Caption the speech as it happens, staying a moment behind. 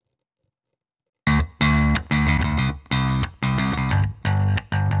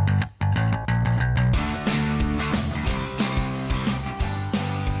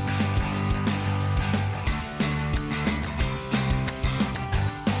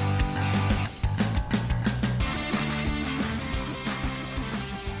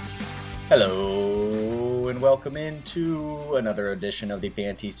Hello, and welcome into another edition of the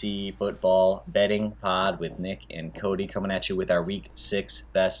FanTC Football Betting Pod with Nick and Kody, coming at you with our Week 6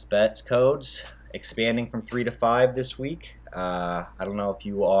 Best Bets codes, expanding from 3 to 5 this week. I don't know if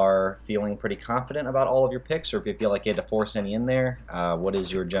you are feeling pretty confident about all of your picks, or if you feel like you had to force any in there. What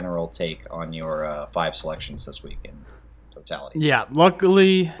is your general take on your 5 selections this week in totality? Yeah,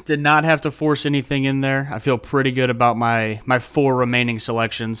 luckily did not have to force anything in there. I feel pretty good about my 4 remaining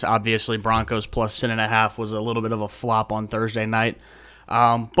selections. Obviously, Broncos plus 10.5 was a little bit of a flop on Thursday night.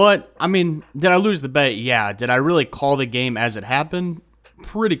 But, I mean, did I lose the bet? Yeah. Did I really call the game as it happened?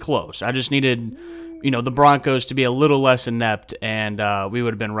 Pretty close. I just needed, the Broncos to be a little less inept, and we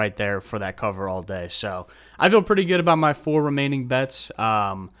would have been right there for that cover all day. So I feel pretty good about my 4 remaining bets.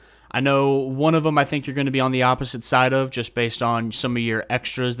 I know one of them I think you're going to be on the opposite side of, just based on some of your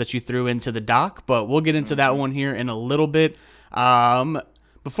extras that you threw into the dock, but we'll get into that one here in a little bit.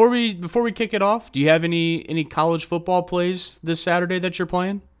 Before we kick it off, do you have any college football plays this Saturday that you're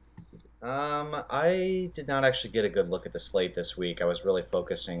playing? I did not actually get a good look at the slate this week. I was really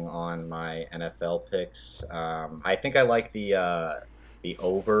focusing on my NFL picks. I think I like the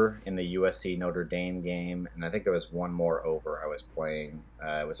over in the USC Notre Dame game, and I think there was one more over I was playing.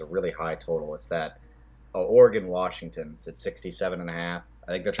 It was a really high total. It's that Oregon Washington. It's at 67.5. I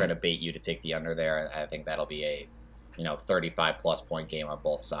think they're trying to bait you to take the under there. I think that'll be a 35 plus point game on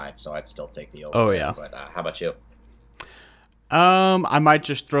both sides. So I'd still take the over. Oh yeah. But how about you? I might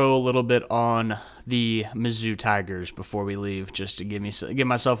just throw a little bit on the Mizzou Tigers before we leave, just to give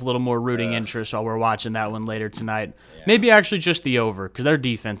myself a little more rooting interest while we're watching that one later tonight. Yeah. Maybe actually just the over, because their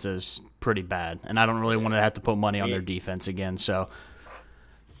defense is pretty bad, and I don't really want to have to put money on their defense again. So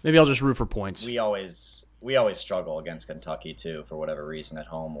maybe I'll just root for points. We always struggle against Kentucky too, for whatever reason, at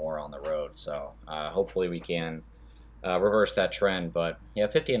home or on the road. So hopefully we can reverse that trend. But yeah,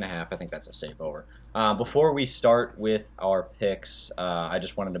 50.5, I think that's a safe over. Before we start with our picks, I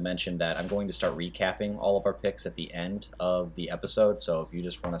just wanted to mention that I'm going to start recapping all of our picks at the end of the episode. So if you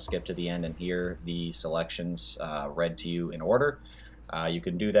just want to skip to the end and hear the selections read to you in order, you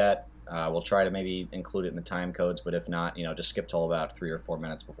can do that. We'll try to maybe include it in the time codes, but if not, just skip till about 3 or 4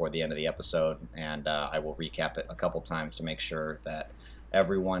 minutes before the end of the episode, and I will recap it a couple times to make sure that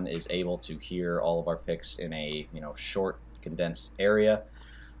everyone is able to hear all of our picks in a short, condensed area.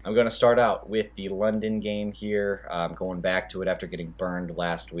 I'm going to start out with the London game here. I'm going back to it after getting burned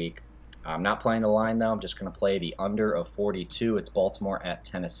last week. I'm not playing the line, though. I'm just going to play the under of 42. It's Baltimore at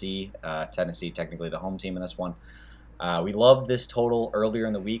Tennessee. Tennessee, technically the home team in this one. We loved this total earlier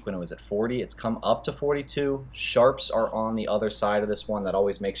in the week when it was at 40. It's come up to 42. Sharps are on the other side of this one. That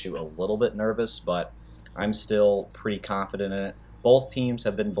always makes you a little bit nervous, but I'm still pretty confident in it. Both teams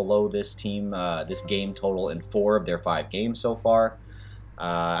have been below this game total in 4 of their 5 games so far.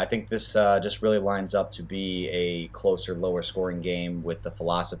 I think this just really lines up to be a closer, lower scoring game with the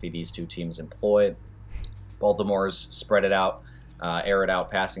philosophy these two teams employ. Baltimore's spread it out, air it out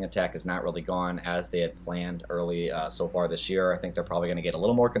passing attack has not really gone as they had planned early so far this year. I think they're probably going to get a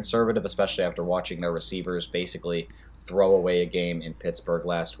little more conservative, especially after watching their receivers basically throw away a game in Pittsburgh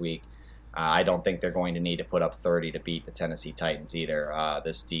last week. I don't think they're going to need to put up 30 to beat the Tennessee Titans either.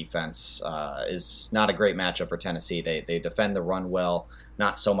 This defense is not a great matchup for Tennessee. They defend the run well,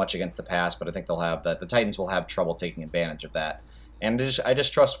 not so much against the pass, but I think the Titans will have trouble taking advantage of that. And I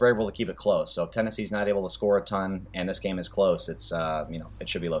just trust we're able to keep it close. So if Tennessee's not able to score a ton and this game is close, it's it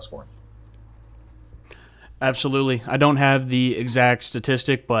should be low scoring. Absolutely. I don't have the exact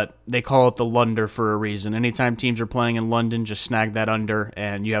statistic, but they call it the Lunder for a reason. Anytime teams are playing in London, just snag that under,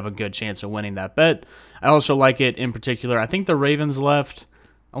 and you have a good chance of winning that bet. I also like it in particular. I think the Ravens left,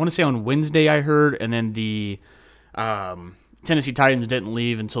 I want to say on Wednesday I heard, and then the Tennessee Titans didn't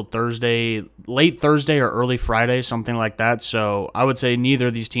leave until Thursday, late Thursday or early Friday, something like that. So I would say neither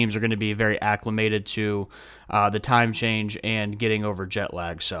of these teams are going to be very acclimated to the time change and getting over jet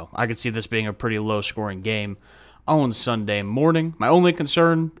lag. So I could see this being a pretty low-scoring game on Sunday morning. My only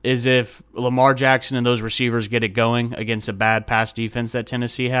concern is if Lamar Jackson and those receivers get it going against a bad pass defense that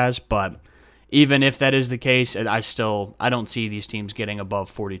Tennessee has. But even if that is the case, I don't see these teams getting above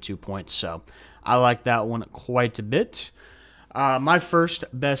 42 points. So I like that one quite a bit. My first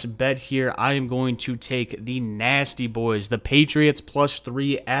best bet here, I am going to take the Nasty Boys, the Patriots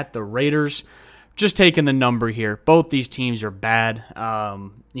 +3 at the Raiders. Just taking the number here. Both these teams are bad.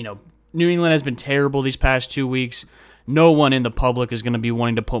 New England has been terrible these past 2 weeks. No one in the public is going to be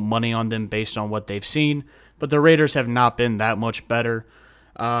wanting to put money on them based on what they've seen. But the Raiders have not been that much better.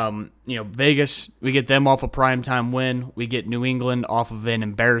 Vegas, we get them off a primetime win. We get New England off of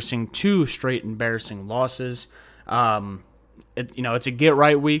two straight embarrassing losses. It's a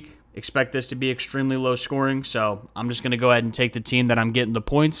get-right week. expect this to be extremely low scoring, so I'm just going to go ahead and take the team that I'm getting the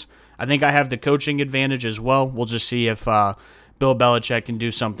points. I think I have the coaching advantage as well. We'll just see if Bill Belichick can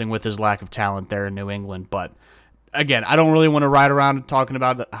do something with his lack of talent there in New England. But again, I don't really want to ride around talking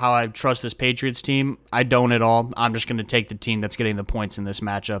about how I trust this Patriots team. I don't at all. I'm just going to take the team that's getting the points in this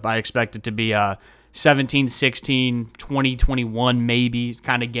matchup. I expect it to be a 17-16, 20-21 maybe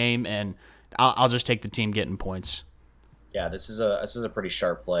kind of game, and I'll just take the team getting points. Yeah, this is a pretty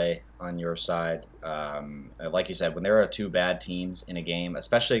sharp play on your side. Like you said, when there are two bad teams in a game,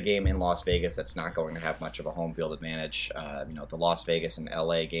 especially a game in Las Vegas that's not going to have much of a home field advantage. The Las Vegas and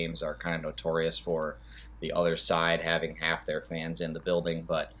LA games are kind of notorious for the other side having half their fans in the building.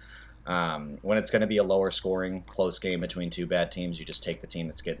 But when it's going to be a lower scoring, close game between two bad teams, you just take the team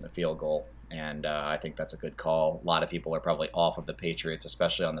that's getting the field goal. And I think that's a good call. A lot of people are probably off of the Patriots,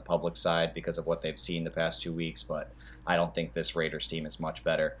 especially on the public side, because of what they've seen the past 2 weeks. But I don't think this Raiders team is much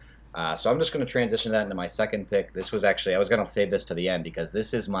better. So I'm just going to transition that into my second pick. This was actually, I was going to save this to the end because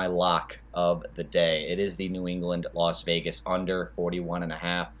this is my lock of the day. It is the New England Las Vegas under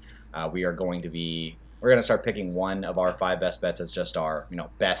 41.5. We're going to start picking one of our 5 best bets as just our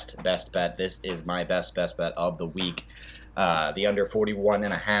best bet. This is my best bet of the week. The under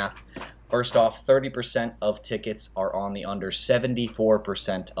 41.5. First off, 30% of tickets are on the under.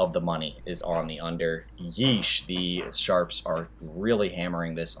 74% of the money is on the under. Yeesh, the Sharps are really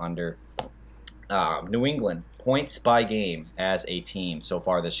hammering this under. New England, points by game as a team so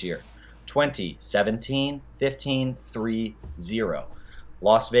far this year. 20, 17, 15, 3, 0.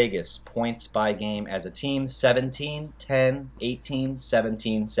 Las Vegas, points by game as a team. 17, 10, 18,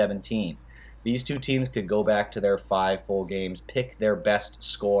 17, 17. These two teams could go back to their 5 full games, pick their best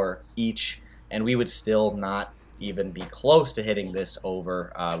score each, and we would still not even be close to hitting this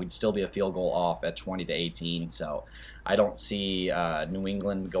over. We'd still be a field goal off at 20-18. So I don't see New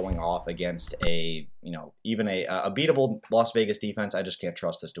England going off against even a beatable Las Vegas defense. I just can't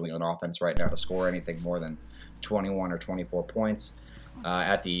trust this New England offense right now to score anything more than 21 or 24 points.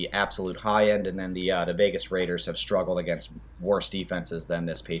 At the absolute high end, and then the Vegas Raiders have struggled against worse defenses than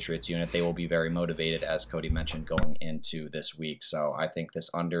this Patriots unit. They will be very motivated, as Kody mentioned, going into this week. So I think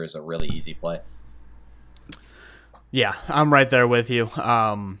this under is a really easy play. Yeah, I'm right there with you.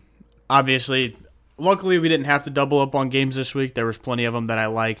 Obviously, luckily we didn't have to double up on games this week. There was plenty of them that I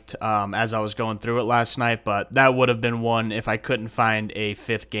liked as I was going through it last night, but that would have been one if I couldn't find a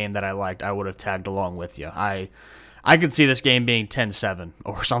 5th game that I liked. I would have tagged along with you. I could see this game being 10-7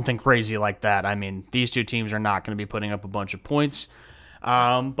 or something crazy like that. I mean, these two teams are not going to be putting up a bunch of points.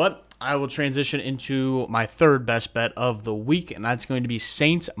 But I will transition into my third best bet of the week, and that's going to be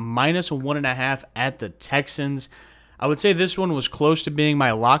Saints -1.5 at the Texans. I would say this one was close to being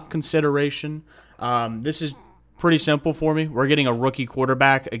my lock consideration. This is pretty simple for me. We're getting a rookie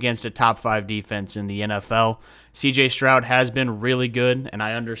quarterback against a top 5 defense in the NFL. CJ Stroud has been really good, and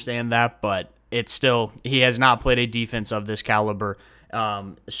I understand that, but he has not played a defense of this caliber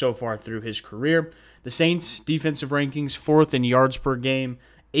so far through his career. The Saints' defensive rankings, 4th in yards per game,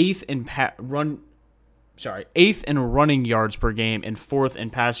 8th in running yards per game, and 4th in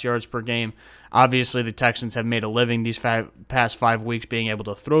pass yards per game. Obviously, the Texans have made a living these past 5 weeks being able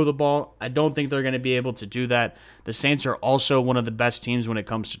to throw the ball. I don't think they're going to be able to do that. The Saints are also one of the best teams when it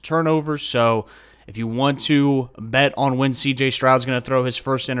comes to turnovers, so if you want to bet on when C.J. Stroud's going to throw his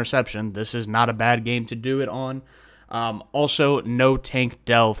first interception, this is not a bad game to do it on. Also, no Tank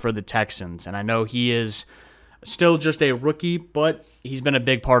Dell for the Texans, and I know he is still just a rookie, but he's been a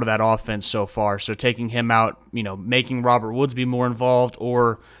big part of that offense so far. So taking him out, making Robert Woods be more involved,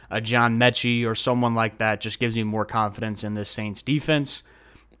 or a John Mechie or someone like that, just gives me more confidence in this Saints defense.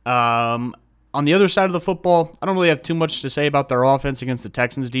 On the other side of the football, I don't really have too much to say about their offense against the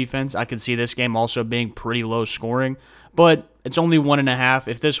Texans defense. I could see this game also being pretty low scoring, but it's only 1.5.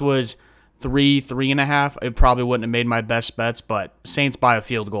 If this was 3.5, it probably wouldn't have made my best bets, but Saints by a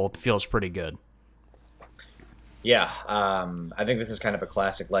field goal feels pretty good. Yeah, I think this is kind of a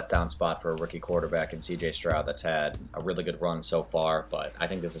classic letdown spot for a rookie quarterback in CJ Stroud that's had a really good run so far, but I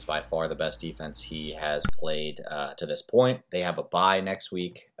think this is by far the best defense he has played to this point. They have a bye next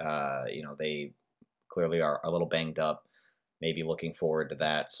week. They clearly are a little banged up, maybe looking forward to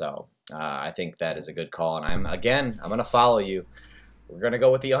that. So I think that is a good call, and I'm going to follow you. We're going to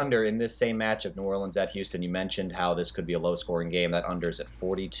go with the under in this same matchup, New Orleans at Houston. You mentioned how this could be a low-scoring game. That under is at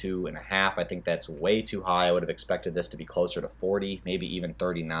 42.5. I think that's way too high. I would have expected this to be closer to 40, maybe even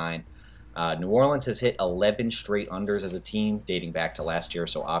 39. New Orleans has hit 11 straight unders as a team dating back to last year,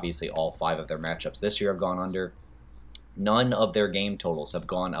 so obviously all 5 of their matchups this year have gone under. None of their game totals have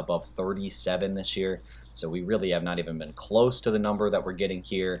gone above 37 this year, so we really have not even been close to the number that we're getting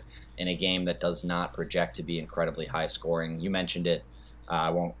here in a game that does not project to be incredibly high scoring. You mentioned it. I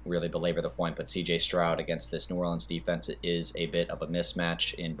won't really belabor the point, but C.J. Stroud against this New Orleans defense is a bit of a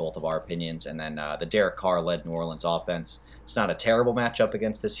mismatch in both of our opinions. And then the Derek Carr-led New Orleans offense. It's not a terrible matchup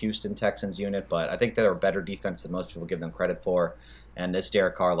against this Houston Texans unit, but I think they're a better defense than most people give them credit for. And this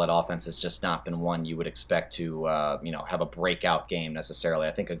Derek Carr-led offense has just not been one you would expect to, have a breakout game necessarily.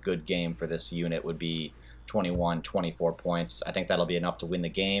 I think a good game for this unit would be 21, 24 points. I think that'll be enough to win the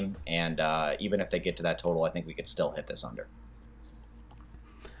game. And even if they get to that total, I think we could still hit this under.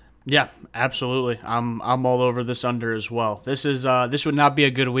 Yeah, absolutely. I'm all over this under as well. This would not be a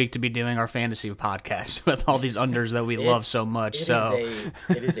good week to be doing our fantasy podcast with all these unders that we love so much. It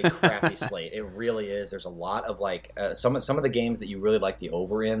is a crappy slate. It really is. There's a lot of some of the games that you really like the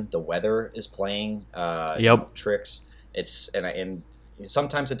over in. The weather is playing tricks. And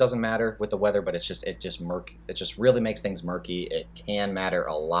sometimes it doesn't matter with the weather, but it just really makes things murky. It can matter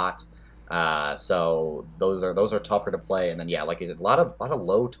a lot. So those are tougher to play. And then like you said, a lot of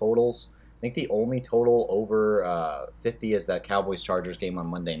low totals. I think the only total over 50 is that Cowboys Chargers game on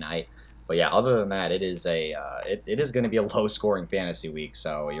Monday night. But yeah, other than that, it is it is going to be a low scoring fantasy week.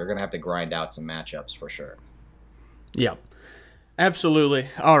 So you're going to have to grind out some matchups for sure. Yeah. Absolutely.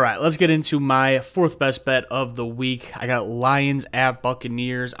 All right, let's get into my fourth best bet of the week. I got Lions at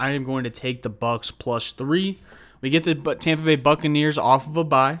Buccaneers. I am going to take the Bucs +3. We get the Tampa Bay Buccaneers off of a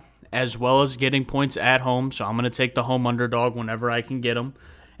bye, as well as getting points at home, so I'm going to take the home underdog whenever I can get them.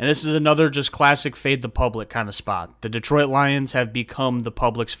 And this is another just classic fade the public kind of spot. The Detroit Lions have become the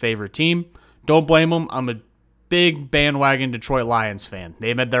public's favorite team. Don't blame them. I'm a big bandwagon Detroit Lions fan.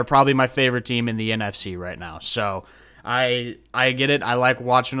 They're probably my favorite team in the NFC right now. So I get it. I like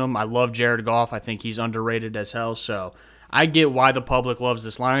watching them. I love Jared Goff. I think he's underrated as hell. So I get why the public loves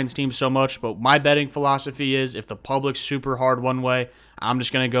this Lions team so much, but my betting philosophy is if the public's super hard one way, I'm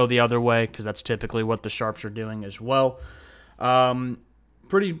just going to go the other way because that's typically what the sharps are doing as well.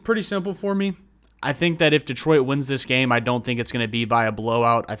 Pretty simple for me. I think that if Detroit wins this game, I don't think it's going to be by a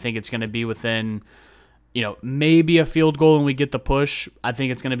blowout. I think it's going to be within, maybe a field goal and we get the push. I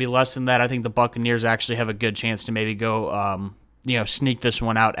think it's going to be less than that. I think the Buccaneers actually have a good chance to maybe go, sneak this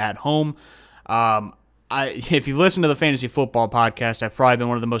one out at home. If you listen to the Fantasy Football Podcast, I've probably been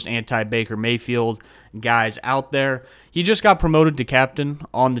one of the most anti-Baker Mayfield guys out there. He just got promoted to captain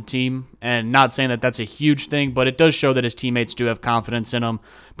on the team, and not saying that that's a huge thing, but it does show that his teammates do have confidence in him,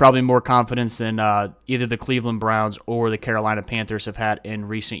 probably more confidence than either the Cleveland Browns or the Carolina Panthers have had in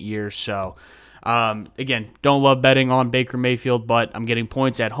recent years. So, again, don't love betting on Baker Mayfield, but I'm getting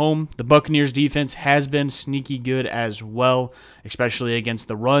points at home. The Buccaneers defense has been sneaky good as well, especially against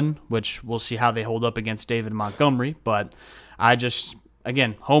the run, which we'll see how they hold up against David Montgomery. But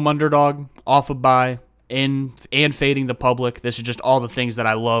again, home underdog, off a bye, and fading the public. This is just all the things that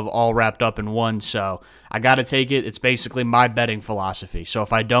I love all wrapped up in one. So I got to take it. It's basically my betting philosophy. So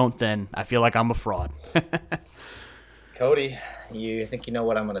if I don't, then I feel like I'm a fraud. Kody, I think you know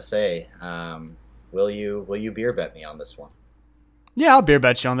what I'm going to say. Will you beer bet me on this one? Yeah, I'll beer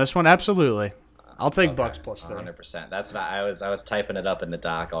bet you on this one. Absolutely. I'll take Bucks +3. 100%. That's not. I was typing it up in the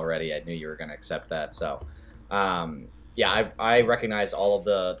doc already. I knew you were going to accept that. So, I recognize all of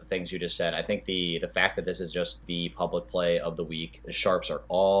the things you just said. I think the fact that this is just the public play of the week, the sharps are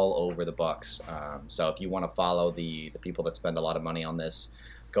all over the Bucks. So if you want to follow the people that spend a lot of money on this,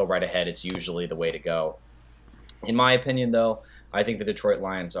 go right ahead. It's usually the way to go. In my opinion, though, I think the Detroit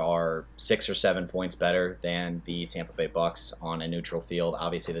Lions are 6 or 7 points better than the Tampa Bay Bucks on a neutral field.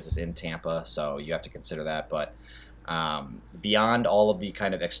 Obviously, this is in Tampa, so you have to consider that. But beyond all of the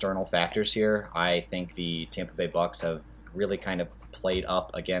kind of external factors here, I think the Tampa Bay Bucks have really kind of played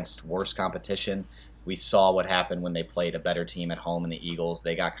up against worse competition. We saw what happened when they played a better team at home in the Eagles.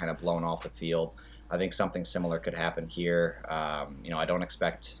 They got kind of blown off the field. I think something similar could happen here. I don't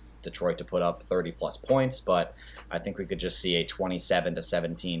expect Detroit to put up 30-plus points, but I think we could just see a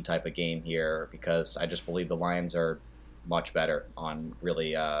 27-17 type of game here because I just believe the Lions are much better on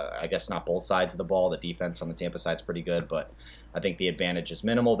really, I guess not both sides of the ball. The defense on the Tampa side is pretty good, but I think the advantage is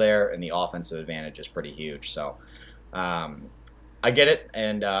minimal there, and the offensive advantage is pretty huge. So I get it,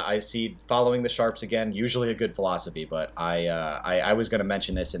 and I see following the sharps again, usually a good philosophy, but I was going to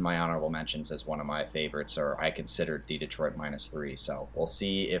mention this in my honorable mentions as one of my favorites, or I considered the Detroit -3. So we'll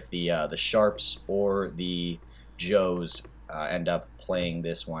see if the sharps or the Joes end up playing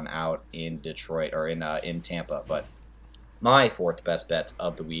this one out in Detroit or in Tampa. But my fourth best bet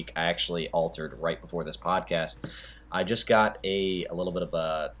of the week, I actually altered right before this podcast. I just got a little bit of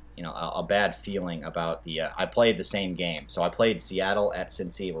a a bad feeling about the. I played the same game, so I played Seattle at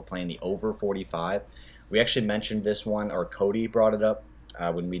Cincy. We're playing the over 45. We actually mentioned this one, or Kody brought it up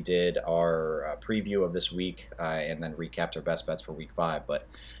when we did our preview of this week and then recapped our best bets for Week 5. But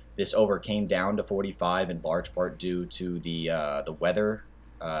this over came down to 45 in large part due to the weather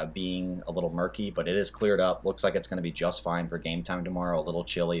being a little murky, but it is cleared up. Looks like it's going to be just fine for game time tomorrow. A little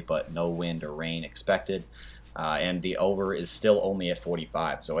chilly, but no wind or rain expected. And the over is still only at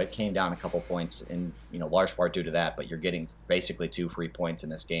 45, so it came down a couple points in large part due to that. But you're getting basically 2 free points in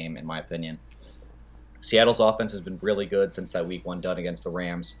this game, in my opinion. Seattle's offense has been really good since that Week 1 done against the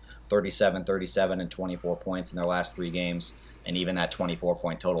Rams, 37, 37, and 24 points in their last 3 games. And even that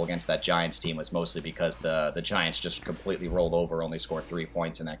 24-point total against that Giants team was mostly because the Giants just completely rolled over, only scored 3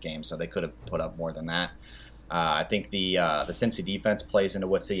 points in that game, so they could have put up more than that. I think the Cincy defense plays into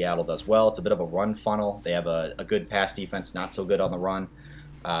what Seattle does well. It's a bit of a run funnel. They have a good pass defense, not so good on the run.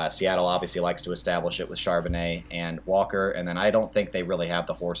 Seattle obviously likes to establish it with Charbonnet and Walker, and then I don't think they really have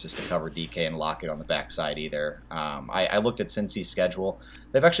the horses to cover DK and Lockett on the backside either. I looked at Cincy's schedule.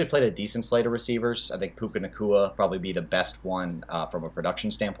 They've actually played a decent slate of receivers. I think Puka Nacua probably be the best one from a production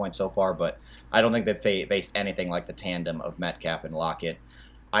standpoint so far, but I don't think they've faced anything like the tandem of Metcalf and Lockett.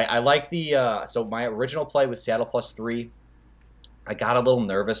 I like so my original play was Seattle +3. I got a little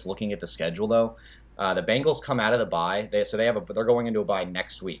nervous looking at the schedule though. The Bengals come out of the bye, they're going into a bye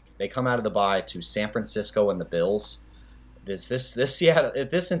next week. They come out of the bye to San Francisco and the Bills. This Seattle, if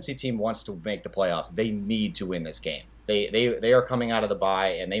this Cincy team wants to make the playoffs, they need to win this game. They are coming out of the bye,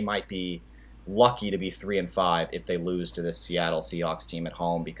 and they might be lucky to be 3-5 if they lose to this Seattle Seahawks team at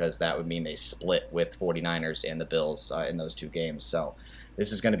home, because that would mean they split with 49ers and the Bills in those 2 games. So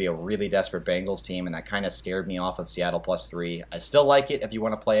this is going to be a really desperate Bengals team, and that kind of scared me off of Seattle +3. I still like it if you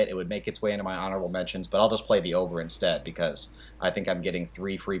want to play it. It would make its way into my honorable mentions, but I'll just play the over instead because I think I'm getting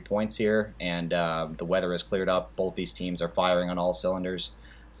 3 free points here, and the weather has cleared up. Both these teams are firing on all cylinders.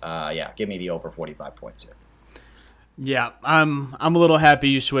 Give me the over 45 points here. Yeah, I'm a little happy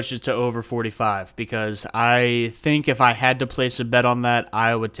you switched it to over 45 because I think if I had to place a bet on that,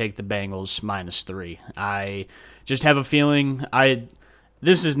 I would take the Bengals -3. I just have a feeling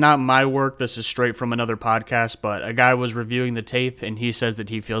this is not my work. This is straight from another podcast, but a guy was reviewing the tape, and he says that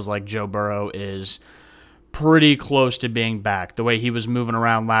he feels like Joe Burrow is pretty close to being back, the way he was moving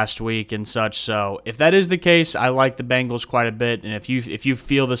around last week and such. So if that is the case, I like the Bengals quite a bit, and if you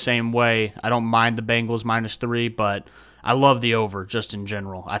feel the same way, I don't mind the Bengals -3, but I love the over just in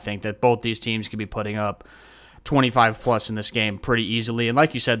general. I think that both these teams could be putting up 25+ in this game pretty easily, and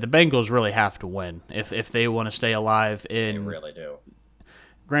like you said, the Bengals really have to win if they want to stay alive. They really do.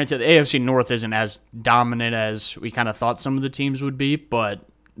 Granted, the AFC North isn't as dominant as we kind of thought some of the teams would be, but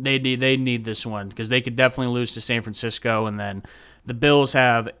they need this one because they could definitely lose to San Francisco, and then the Bills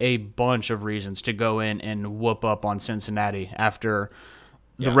have a bunch of reasons to go in and whoop up on Cincinnati after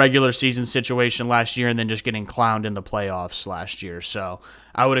the regular season situation last year and then just getting clowned in the playoffs last year. So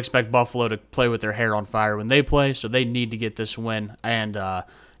I would expect Buffalo to play with their hair on fire when they play, so they need to get this win. And, I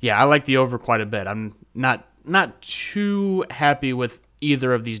like the over quite a bit. I'm not too happy with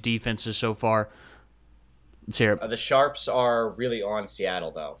either of these defenses so far. Let's hear it. The Sharps are really on Seattle,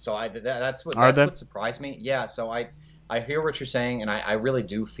 though. So that's what surprised me. Yeah, so I hear what you're saying, and I really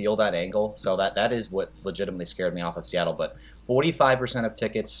do feel that angle. So that is what legitimately scared me off of Seattle. But 45% of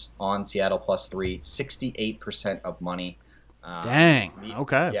tickets on Seattle +3, 68% of money. Dang.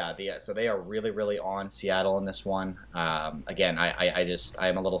 Okay. Yeah. So they are really, really on Seattle in this one. Again, I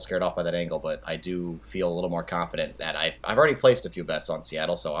am a little scared off by that angle, but I do feel a little more confident that I've already placed a few bets on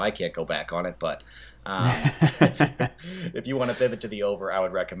Seattle, so I can't go back on it. But if you want to pivot to the over, I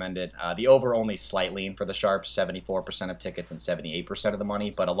would recommend it. The over only slight lean for the Sharps, 74% of tickets and 78% of the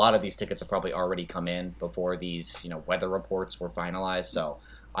money. But a lot of these tickets have probably already come in before these weather reports were finalized. So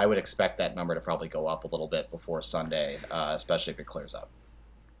I would expect that number to probably go up a little bit before Sunday, especially if it clears up.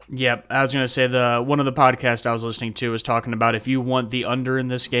 Yep, I was going to say one of the podcasts I was listening to was talking about if you want the under in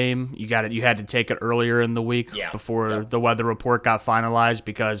this game, you had to take it earlier in the week before the weather report got finalized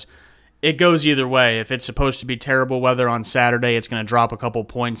because it goes either way. If it's supposed to be terrible weather on Saturday, it's going to drop a couple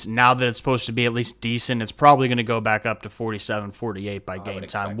points. Now that it's supposed to be at least decent, it's probably going to go back up to 47, 48 by game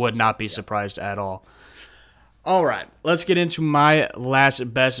time. Would not be surprised at all. All right, let's get into my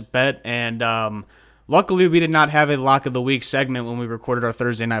last best bet. And luckily, we did not have a lock of the week segment when we recorded our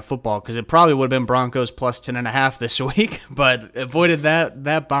Thursday night football because it probably would have been Broncos +10.5 this week, but avoided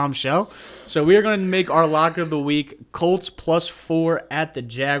that bombshell. So we are going to make our lock of the week Colts +4 at the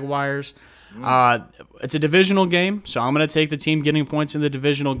Jaguars. It's a divisional game, so I'm going to take the team getting points in the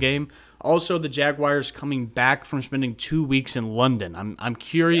divisional game. Also, the Jaguars coming back from spending 2 weeks in London. I'm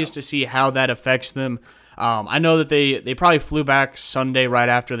curious to see how that affects them. I know that they probably flew back Sunday right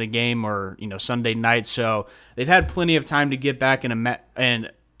after the game, or Sunday night, so they've had plenty of time to get back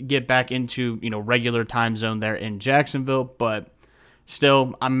and get back into regular time zone there in Jacksonville. But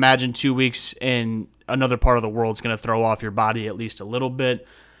still, I imagine 2 weeks in another part of the world is going to throw off your body at least a little bit.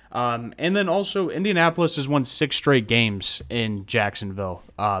 And then also, Indianapolis has won 6 straight games in Jacksonville.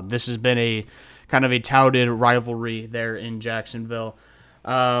 This has been a kind of a touted rivalry there in Jacksonville.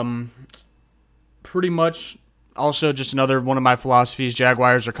 Pretty much also just another one of my philosophies.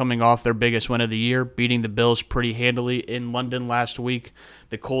 Jaguars are coming off their biggest win of the year, beating the Bills pretty handily in London last week.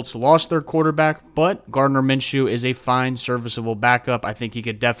 The Colts lost their quarterback, but Gardner Minshew is a fine, serviceable backup. I think he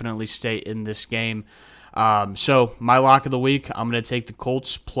could definitely stay in this game. So my lock of the week, I'm going to take the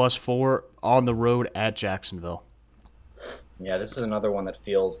Colts +4 on the road at Jacksonville. Yeah, this is another one that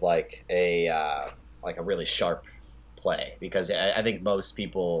feels like a really sharp play, because I think most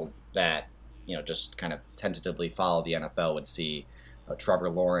people that just kind of tentatively follow the NFL would see Trevor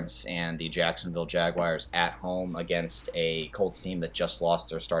Lawrence and the Jacksonville Jaguars at home against a Colts team that just lost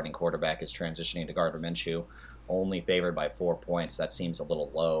their starting quarterback, is transitioning to Gardner Minshew, only favored by 4 points. That seems a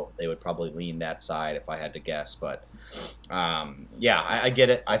little low. They would probably lean that side if I had to guess. But, I get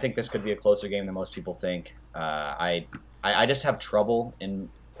it. I think this could be a closer game than most people think. I just have trouble in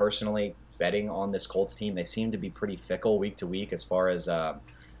personally betting on this Colts team. They seem to be pretty fickle week to week as far as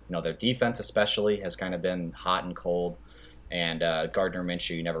their defense especially has kind of been hot and cold. And Gardner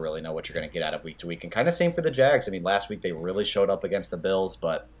Minshew, you never really know what you're going to get out of week to week. And kind of same for the Jags. I mean, last week they really showed up against the Bills,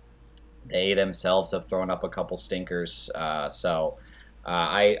 but they themselves have thrown up a couple stinkers.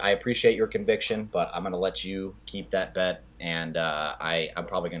 I appreciate your conviction, but I'm going to let you keep that bet. And I'm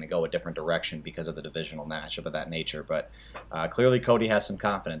probably going to go a different direction because of the divisional matchup of that nature. But clearly Kody has some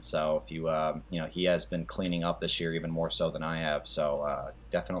confidence. So if he has been cleaning up this year even more so than I have. So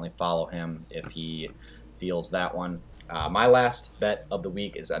definitely follow him if he feels that one. My last bet of the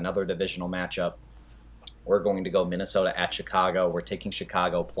week is another divisional matchup. We're going to go Minnesota at Chicago. We're taking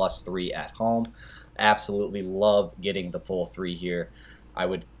Chicago +3 at home. Absolutely love getting the full 3 here. I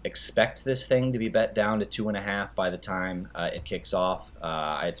would expect this thing to be bet down to 2.5 by the time it kicks off.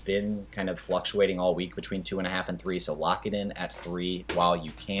 It's been kind of fluctuating all week between 2.5 and 3, so lock it in at 3 while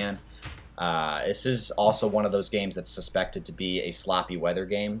you can. This is also one of those games that's suspected to be a sloppy weather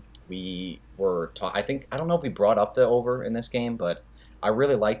game. I don't know if we brought up the over in this game, but I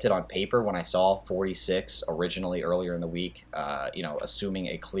really liked it on paper when I saw 46 originally earlier in the week, assuming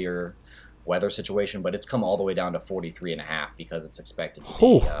a clear weather situation, but it's come all the way down to 43.5 because it's expected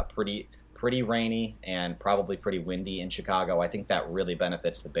to be pretty rainy and probably pretty windy in Chicago. I think that really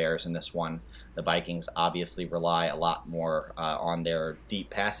benefits the Bears in this one. The Vikings obviously rely a lot more on their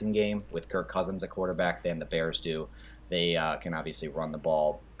deep passing game with Kirk Cousins at quarterback than the Bears do. They can obviously run the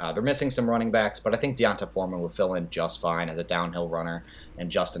ball. They're missing some running backs, but I think Deonta Foreman will fill in just fine as a downhill runner,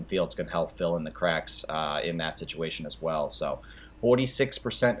 and Justin Fields can help fill in the cracks in that situation as well. So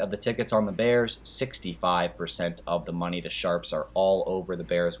 46% of the tickets on the Bears, 65% of the money. The Sharps are all over the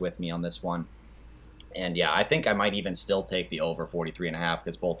Bears with me on this one. And yeah, I think I might even still take the over 43.5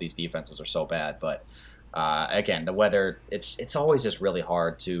 because both these defenses are so bad. But again, the weather, it's always just really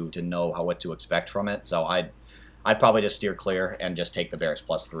hard to know what to expect from it. So I'd probably just steer clear and just take the Bears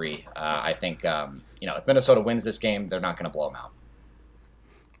 +3. I think, if Minnesota wins this game, they're not going to blow them out.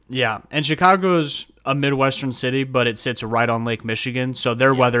 Yeah, and Chicago's a Midwestern city, but it sits right on Lake Michigan, so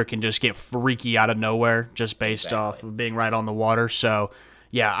their weather can just get freaky out of nowhere just based off of being right on the water. So,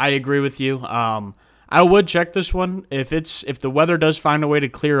 yeah, I agree with you. I would check this one if the weather does find a way to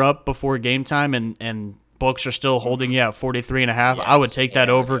clear up before game time and books are still holding you at 43.5. Yes, I would take that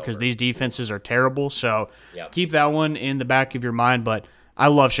over because these defenses are terrible. So keep that one in the back of your mind. But I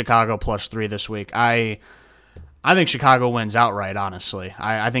love Chicago +3 this week. I think Chicago wins outright, honestly.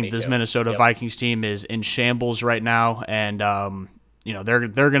 I think this Minnesota Vikings team is in shambles right now, and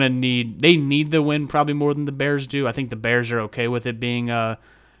they're gonna need the win probably more than the Bears do. I think the Bears are okay with it being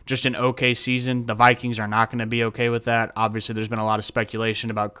just an okay season. The Vikings are not going to be okay with that. Obviously, there's been a lot of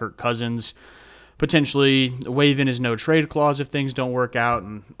speculation about Kirk Cousins potentially waiving his no trade clause if things don't work out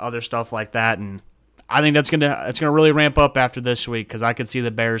and other stuff like that, and I think it's gonna really ramp up after this week because I could see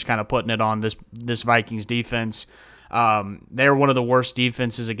the Bears kind of putting it on this Vikings defense. They're one of the worst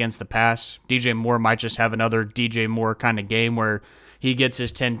defenses against the pass. DJ Moore might just have another DJ Moore kind of game where he gets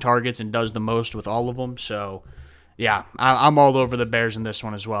his 10 targets and does the most with all of them. So, yeah, I'm all over the Bears in this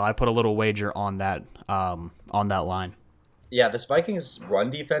one as well. I put a little wager on that line. Yeah, this Vikings run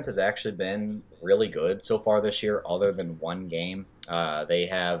defense has actually been really good so far this year, other than one game. They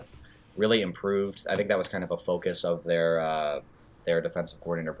have really improved. I think that was kind of a focus of their defensive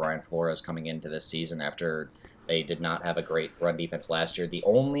coordinator Brian Flores coming into this season after they did not have a great run defense last year. The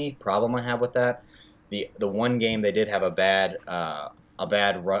only problem I have with that, the one game they did have a bad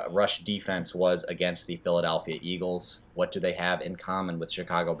rush defense was against the Philadelphia Eagles. What do they have in common with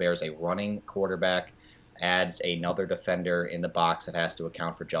Chicago Bears? A running quarterback adds another defender in the box that has to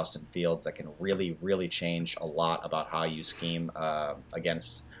account for Justin Fields. That can really, really change a lot about how you scheme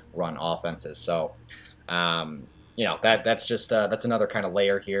against run offenses. So, that's another kind of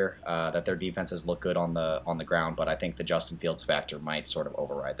layer here that their defenses look good on the ground, but I think the Justin Fields factor might sort of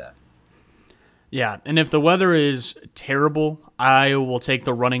override that. Yeah, and if the weather is terrible, I will take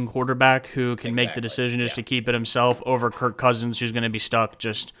the running quarterback who can make the decision just to keep it himself over Kirk Cousins, who's going to be stuck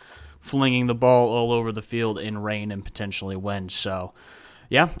just flinging the ball all over the field in rain and potentially wind. So,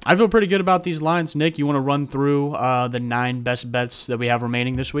 yeah, I feel pretty good about these lines. Nick, you want to run through the 9 best bets that we have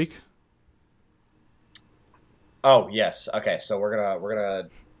remaining this week? Oh, yes. Okay, so we'll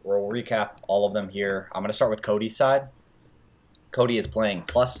recap all of them here. I'm gonna start with Cody's side. Cody is playing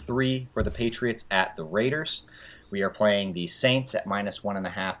 +3 for the Patriots at the Raiders. We are playing the Saints at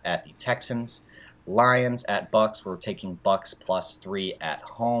 -1.5 at the Texans. Lions at Bucks. We're taking Bucks +3 at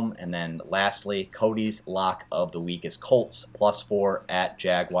home. And then lastly, Cody's lock of the week is Colts +4 at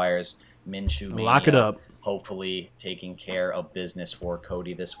Jaguars. Minshew Mania. Lock it up. Hopefully taking care of business for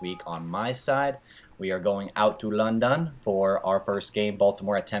Cody this week. On my side, we are going out to London for our first game.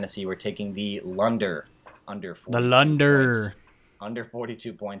 Baltimore at Tennessee. We're taking the Lunder under 42 points. Under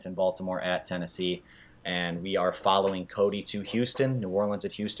 42 points in Baltimore at Tennessee. And we are following Cody to Houston. New Orleans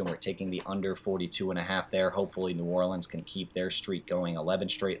at Houston. We're taking the under 42.5 there. Hopefully New Orleans can keep their streak going. 11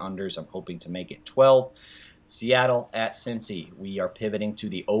 straight unders. I'm hoping to make it 12. Seattle at Cincy. We are pivoting to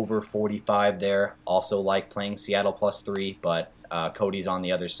the over 45 there. Also like playing Seattle +3, but Cody's on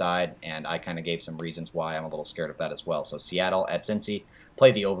the other side, and I kind of gave some reasons why I'm a little scared of that as well. So Seattle at Cincy.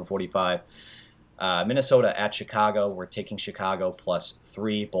 Play the over 45. Minnesota at Chicago. We're taking Chicago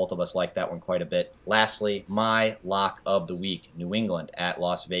 +3. Both of us like that one quite a bit. Lastly, my lock of the week, New England at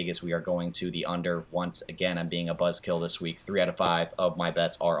Las Vegas. We are going to the under. Once again, I'm being a buzzkill this week. 3 out of 5 of my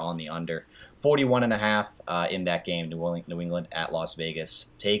bets are on the under. 41.5 in that game, New England at Las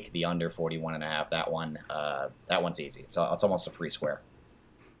Vegas. Take the under 41.5. That one's easy. It's almost a free square.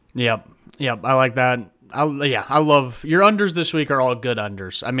 Yep. I like that. I love your unders this week are all good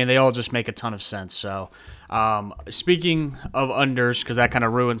unders. I mean, they all just make a ton of sense. So, speaking of unders, because that kind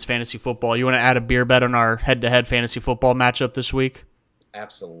of ruins fantasy football, you want to add a beer bet on our head-to-head fantasy football matchup this week?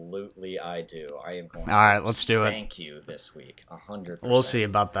 Absolutely, I do. I am going. All right, let's do it. Thank you this week, 100%. We'll see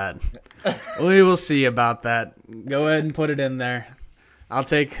about that. We will see about that. Go ahead and put it in there. I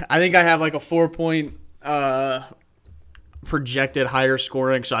think I have like a 4-point projected higher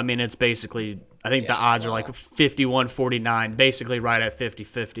scoring. So I mean, it's basically. I think the odds are like 51-49, basically right at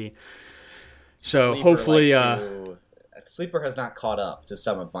 50-50. So Sleeper hopefully, Sleeper has not caught up to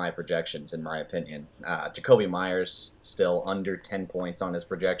some of my projections, in my opinion. Jacoby Myers still under 10 points on his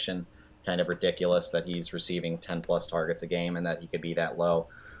projection. Kind of ridiculous that he's receiving 10-plus targets a game and that he could be that low.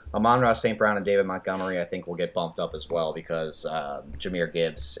 Amon-Ra St. Brown and David Montgomery, I think, will get bumped up as well because Jahmyr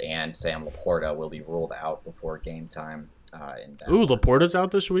Gibbs and Sam Laporta will be ruled out before game time. Laporta's out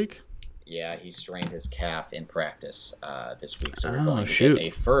this week? Yeah, he strained his calf in practice this week, so we're going to get a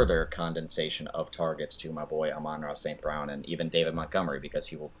further condensation of targets to my boy Amon-Ra St. Brown and even David Montgomery because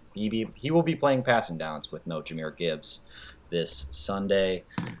he will be playing passing downs with no Jahmyr Gibbs this Sunday.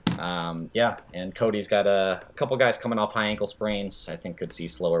 And Cody's got a couple guys coming off high ankle sprains. I think could see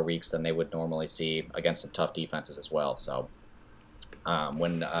slower weeks than they would normally see against some tough defenses as well. So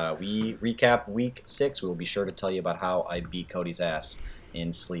when we recap Week 6, we will be sure to tell you about how I beat Cody's ass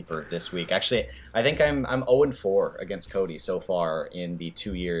in Sleeper this week. Actually, I think I'm 0-4 against Cody so far in the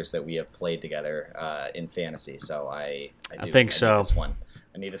 2 years that we have played together in fantasy. So I need this one.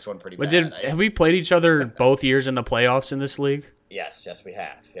 I need this one pretty bad. Have we played each other both years in the playoffs in this league? Yes, we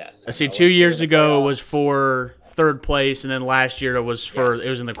have. Yes. I see 2 years ago it was for third place, and then last year it was it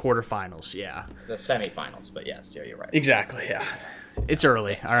was in the quarterfinals. Yeah, the semifinals. But yes, you're right. Exactly. Yeah. It's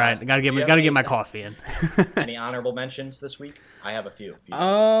early. All right, I gotta get my coffee in. Any honorable mentions this week? I have a few.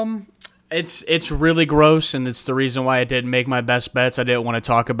 It's really gross, and it's the reason why I didn't make my best bets. I didn't want to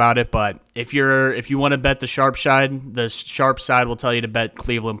talk about it, but if you want to bet the sharp side will tell you to bet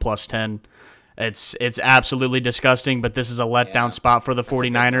Cleveland +10. It's absolutely disgusting, but this is a letdown spot for the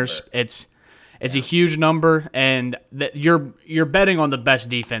 49ers. It's a huge number, and you're betting on the best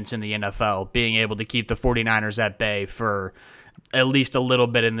defense in the NFL being able to keep the 49ers at bay for at least a little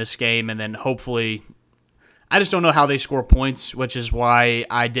bit in this game, and then hopefully, I just don't know how they score points, which is why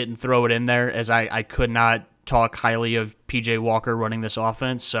I didn't throw it in there, as I could not talk highly of PJ Walker running this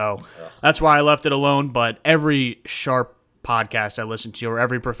offense. So that's why I left it alone. But every sharp podcast I listen to or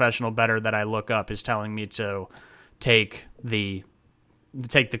every professional bettor that I look up is telling me to take the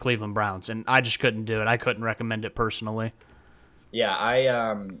Cleveland Browns, and I just couldn't do it. I couldn't recommend it personally. Yeah,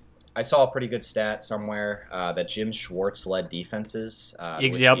 I saw a pretty good stat somewhere that Jim Schwartz led defenses,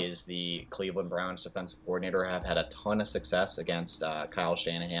 which is the Cleveland Browns defensive coordinator, have had a ton of success against Kyle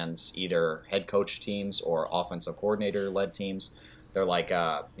Shanahan's either head coach teams or offensive coordinator led teams. They're like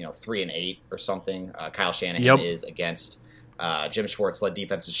 3-8 or something. Kyle Shanahan is against Jim Schwartz led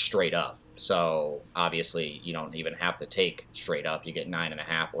defenses straight up. So obviously you don't even have to take straight up. You get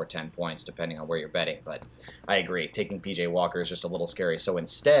 9.5 or 10 points depending on where you're betting. But I agree, taking PJ Walker is just a little scary. So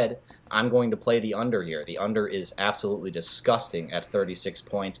instead, I'm going to play the under here. The under is absolutely disgusting at 36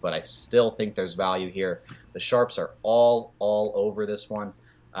 points, but I still think there's value here. The sharps are all over this one.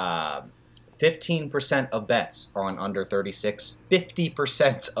 15% of bets are on under 36.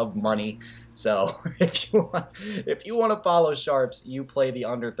 50% of money. So if you want to follow sharps, you play the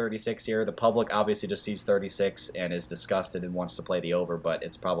under 36 here. The public obviously just sees 36 and is disgusted and wants to play the over, but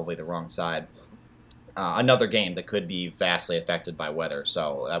it's probably the wrong side. Another game that could be vastly affected by weather,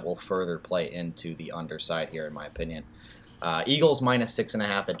 so that will further play into the underside here, in my opinion. Eagles minus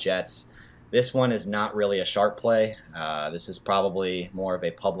 6.5 at Jets. This one is not really a sharp play. This is probably more of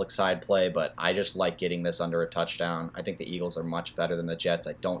a public side play, but I just like getting this under a touchdown. I think the Eagles are much better than the Jets.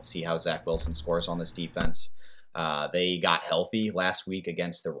 I don't see how Zach Wilson scores on this defense. They got healthy last week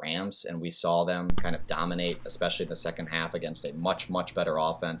against the Rams, and we saw them kind of dominate, especially in the second half against a much, much better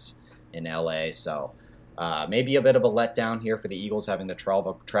offense in LA. So maybe a bit of a letdown here for the Eagles having to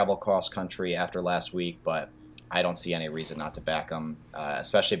travel cross country after last week, but I don't see any reason not to back them,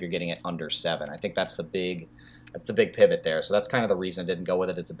 especially if you're getting it under 7. I think that's the big pivot there. So that's kind of the reason I didn't go with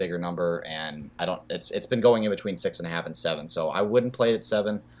it. It's a bigger number, and it's been going in between 6.5 and 7. So I wouldn't play it at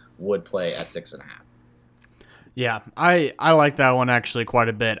 7. Would play at 6.5. Yeah, I like that one actually quite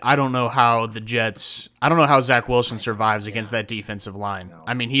a bit. I don't know how Zach Wilson survives against that defensive line. No.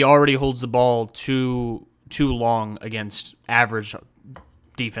 I mean, he already holds the ball too long against average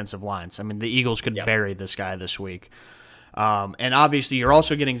defensive lines. I mean, the Eagles could bury this guy this week. And obviously, you're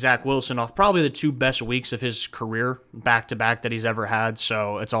also getting Zach Wilson off probably the 2 best weeks of his career back-to-back that he's ever had.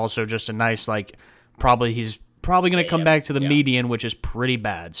 So it's also just a nice, he's probably going to come back to the median, which is pretty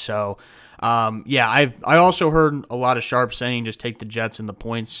bad. So, I also heard a lot of sharps saying just take the Jets and the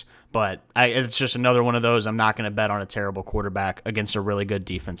points, but it's just another one of those. I'm not going to bet on a terrible quarterback against a really good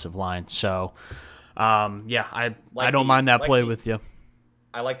defensive line. So, I don't mind that play with you.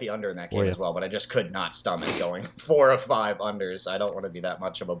 I like the under in that game as well, but I just could not stomach going 4 of 5 unders. I don't want to be that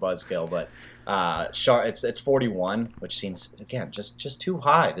much of a buzzkill, but it's 41, which seems again just too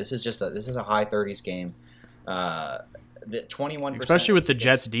high. This is a high 30s game. The 21%, especially with the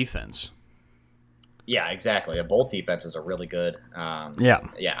Jets defense. Yeah, exactly. Both defenses are really good. I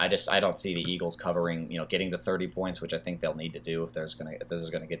don't see the Eagles covering, getting to 30 points, which I think they'll need to do if this is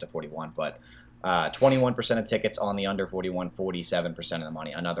going to get to 41. But 21% of tickets on the under 41, 47% of the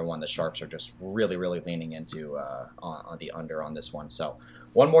money. Another one the sharps are just really, really leaning into on the under on this one. So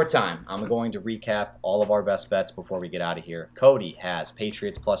one more time, I'm going to recap all of our best bets before we get out of here. Kody has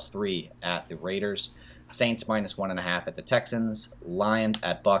Patriots +3 at the Raiders. Saints -1.5 at the Texans. Lions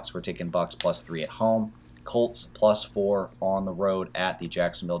at Bucks. We're taking Bucks +3 at home. Colts +4 on the road at the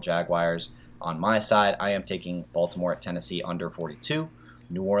Jacksonville Jaguars. On my side, I am taking Baltimore at Tennessee under 42.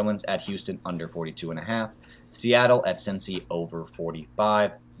 New Orleans at Houston under 42.5. Seattle at Cincy over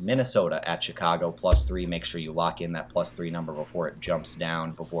 45. Minnesota at Chicago +3. Make sure you lock in that +3 number before it jumps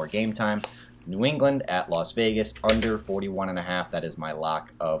down before game time. New England at Las Vegas under 41.5. That is my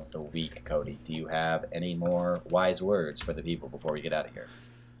lock of the week, Kody. Do you have any more wise words for the people before we get out of here?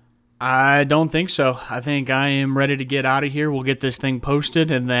 I don't think so. I think I am ready to get out of here. We'll get this thing posted,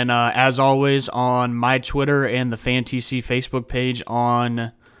 and then as always on my Twitter and the FanTC Facebook page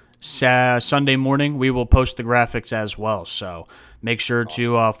on Sunday morning, we will post the graphics as well. So make sure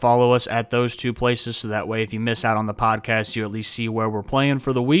to follow us at those 2 places so that way if you miss out on the podcast, you at least see where we're playing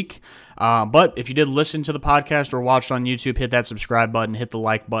for the week. But if you did listen to the podcast or watched on YouTube, hit that subscribe button, hit the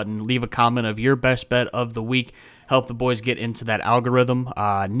like button, leave a comment of your best bet of the week. Help the boys get into that algorithm.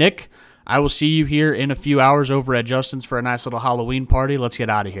 Nick, I will see you here in a few hours over at Justin's for a nice little Halloween party. Let's get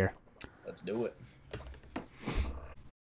out of here. Let's do it.